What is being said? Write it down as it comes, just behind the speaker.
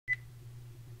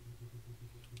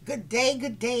good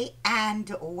day,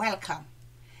 and welcome.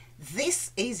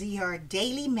 This is your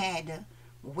Daily Med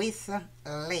with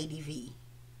Lady V.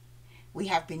 We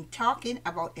have been talking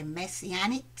about the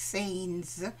messianic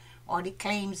sayings or the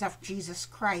claims of Jesus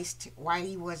Christ while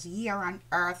he was here on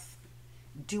earth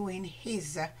doing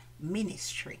his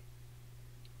ministry.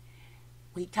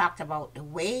 We talked about the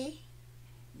way,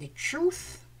 the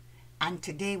truth, and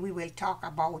today we will talk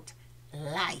about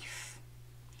life.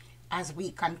 As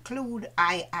we conclude,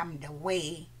 I am the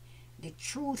way, the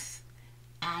truth,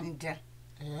 and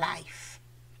life.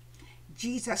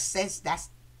 Jesus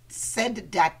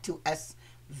said that to us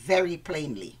very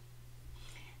plainly.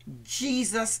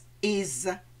 Jesus is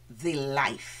the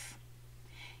life.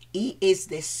 He is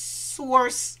the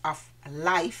source of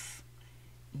life,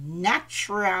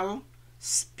 natural,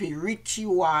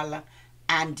 spiritual,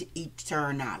 and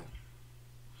eternal.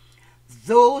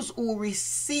 Those who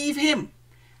receive him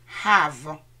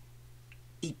have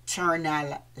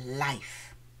eternal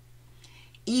life.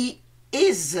 He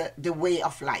is the way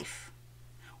of life,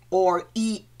 or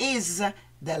he is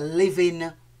the living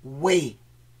way,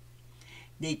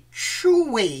 the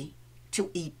true way to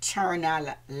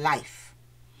eternal life.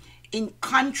 In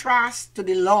contrast to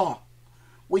the law,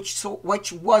 which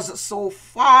was so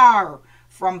far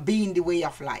from being the way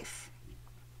of life.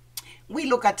 We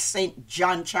look at St.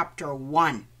 John chapter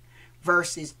 1,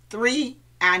 verses 3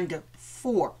 and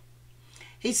 4.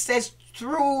 He says,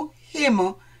 through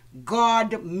him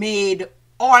God made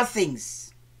all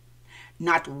things.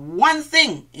 Not one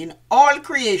thing in all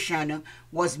creation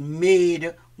was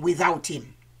made without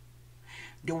him.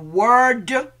 The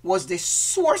Word was the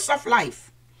source of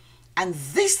life, and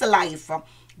this life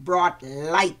brought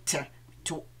light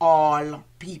to all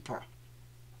people.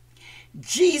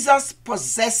 Jesus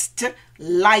possessed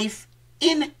life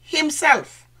in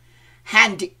himself,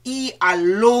 and he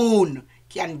alone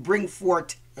can bring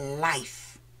forth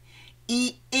life.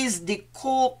 He is the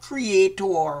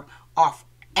co-creator of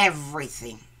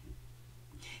everything.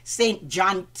 St.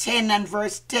 John 10 and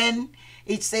verse 10,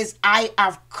 it says, I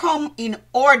have come in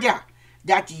order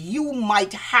that you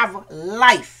might have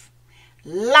life,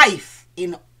 life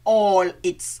in all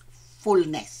its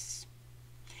fullness.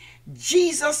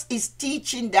 Jesus is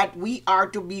teaching that we are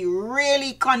to be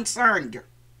really concerned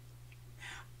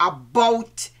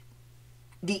about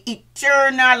the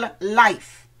eternal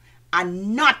life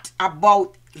and not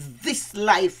about this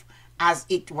life as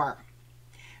it were.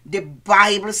 The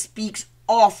Bible speaks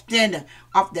often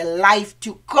of the life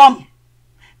to come.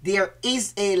 There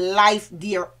is a life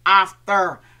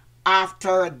thereafter,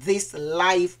 after this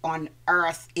life on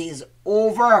earth is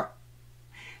over.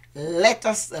 Let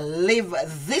us live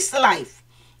this life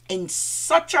in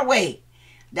such a way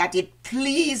that it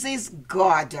pleases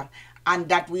God, and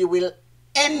that we will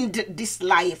end this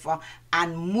life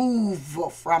and move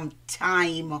from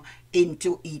time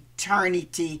into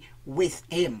eternity with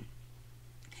him.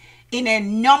 In a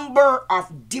number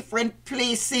of different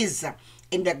places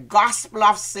in the Gospel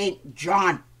of St.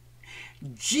 John,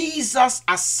 Jesus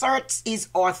asserts his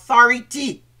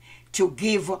authority to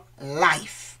give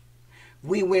life.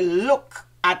 We will look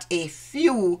at a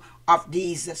few of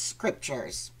these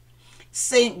scriptures.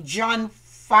 St. John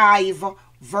 5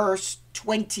 verse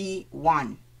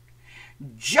 21.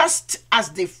 Just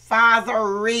as the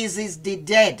Father raises the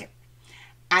dead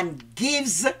and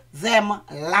gives them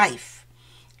life,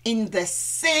 in the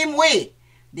same way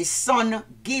the Son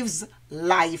gives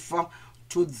life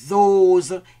to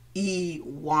those he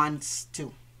wants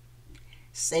to.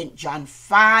 St. John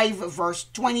 5 verse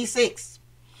 26.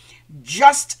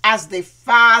 Just as the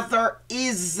Father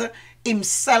is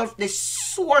himself the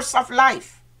source of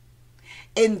life,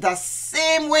 in the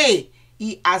same way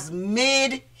he has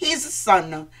made his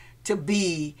Son to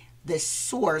be the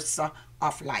source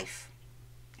of life.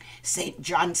 St.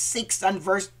 John 6 and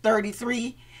verse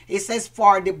 33, it says,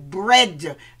 for the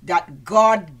bread that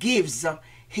God gives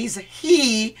is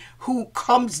he who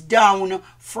comes down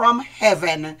from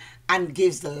heaven and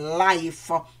gives life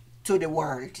to the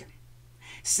world.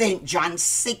 St. John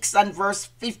 6 and verse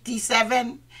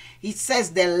 57, it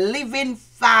says, the living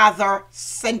Father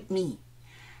sent me,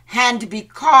 and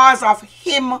because of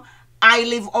him I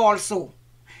live also.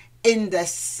 In the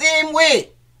same way,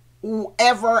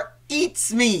 whoever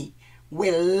eats me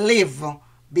will live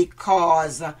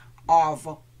because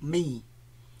of me.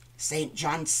 St.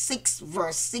 John 6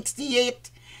 verse 68,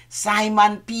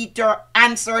 Simon Peter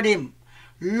answered him,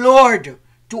 Lord,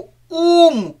 to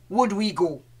whom would we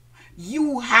go?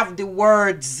 You have the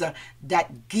words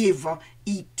that give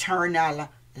eternal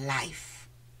life.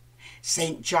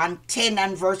 St. John 10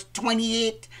 and verse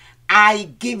 28,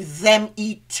 I give them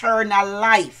eternal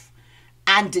life,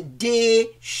 and they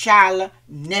shall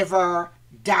never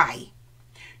die.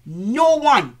 No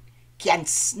one can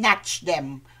snatch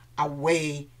them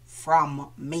away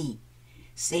from me.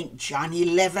 St. John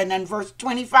 11 and verse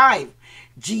 25.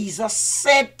 Jesus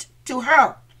said to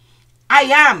her, I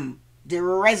am the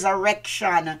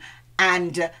resurrection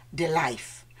and the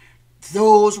life.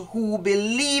 Those who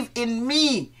believe in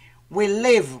me will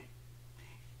live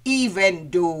even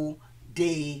though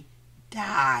they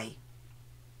die.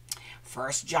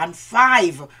 1 John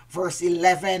 5 verse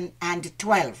 11 and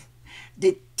 12.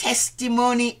 The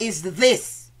testimony is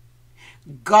this: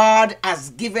 God has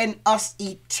given us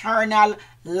eternal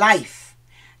life,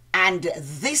 and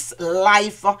this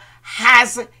life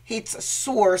has its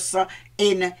source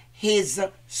in his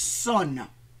Son.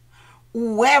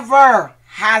 Whoever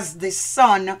has the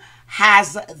Son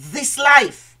has this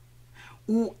life.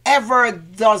 Whoever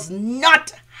does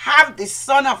not have the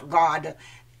Son of God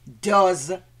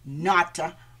does not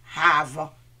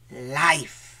have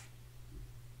life.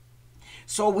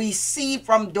 So we see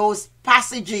from those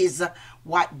passages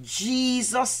what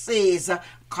Jesus says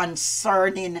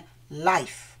concerning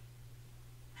life.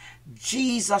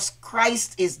 Jesus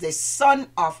Christ is the Son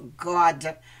of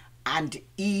God, and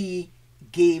he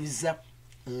gives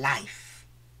life.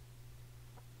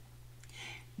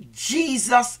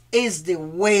 Jesus is the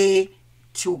way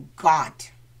to God.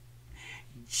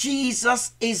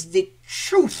 Jesus is the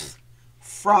truth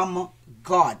from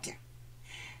God.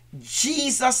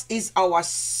 Jesus is our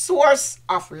source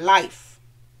of life.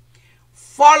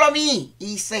 Follow me,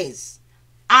 he says.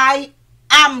 I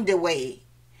am the way,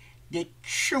 the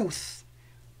truth,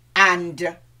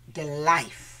 and the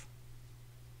life.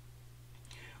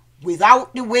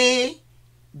 Without the way,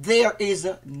 there is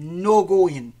no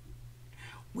going.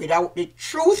 Without the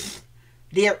truth,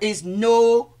 there is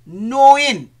no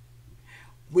knowing.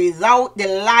 Without the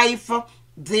life,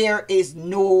 there is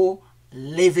no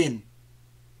living.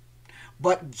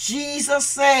 But Jesus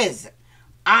says,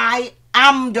 I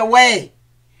am the way.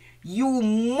 You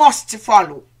must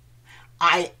follow.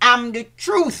 I am the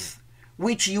truth,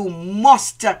 which you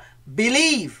must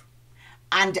believe.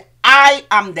 And I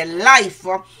am the life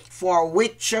for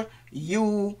which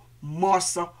you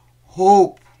must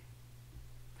hope.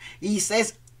 He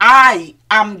says, I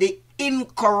am the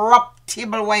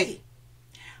incorruptible way.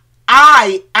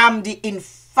 I am the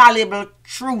infallible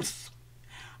truth.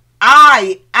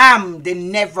 I am the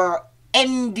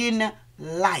never-ending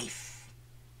life.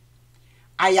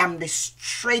 I am the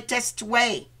straightest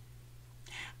way.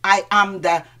 I am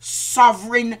the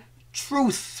sovereign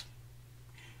truth.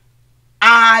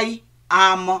 I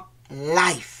am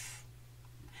life.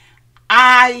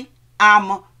 I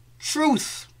am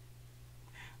truth.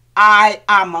 I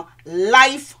am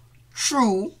life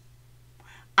true.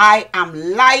 I am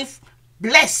life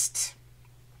blessed.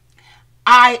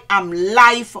 I am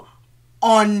life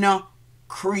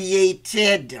uncreated.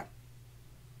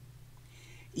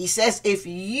 He says, if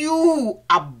you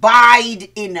abide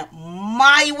in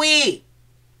my way,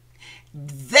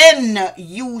 then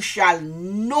you shall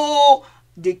know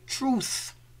the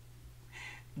truth.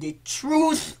 The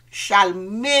truth shall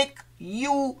make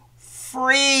you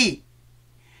free,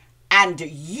 and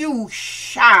you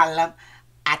shall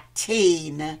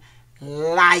attain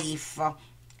life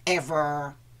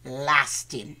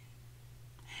everlasting.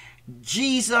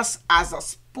 Jesus has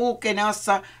spoken us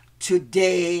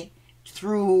today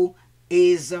through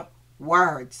his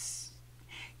words.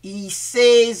 He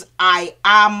says, I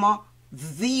am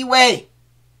the way.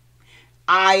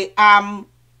 I am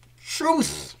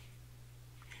truth.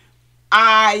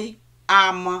 I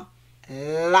am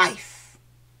life.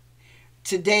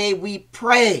 Today we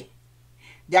pray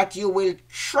that you will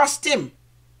trust him.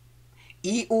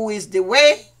 He who is the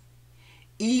way,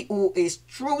 he who is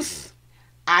truth,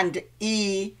 and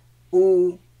he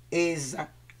who is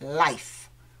life.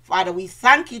 Father, we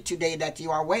thank you today that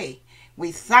you are way.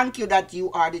 We thank you that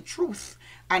you are the truth.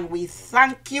 And we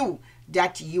thank you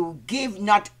that you give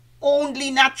not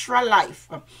only natural life,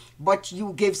 but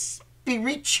you give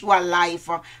spiritual life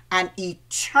and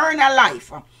eternal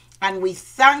life. And we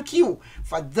thank you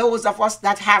for those of us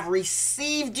that have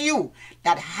received you,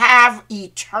 that have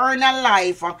eternal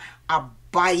life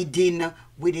abiding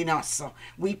within us.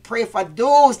 We pray for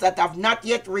those that have not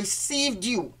yet received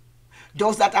you,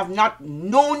 those that have not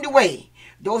known the way,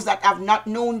 those that have not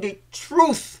known the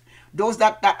truth, those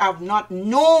that have not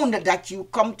known that you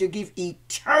come to give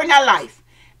eternal life.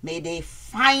 May they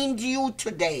find you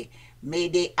today. May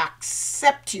they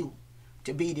accept you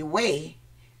to be the way,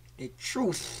 the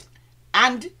truth,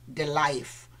 and the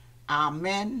life.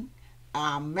 Amen,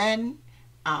 amen,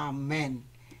 amen.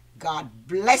 God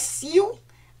bless you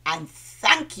and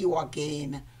thank you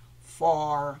again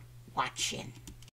for watching.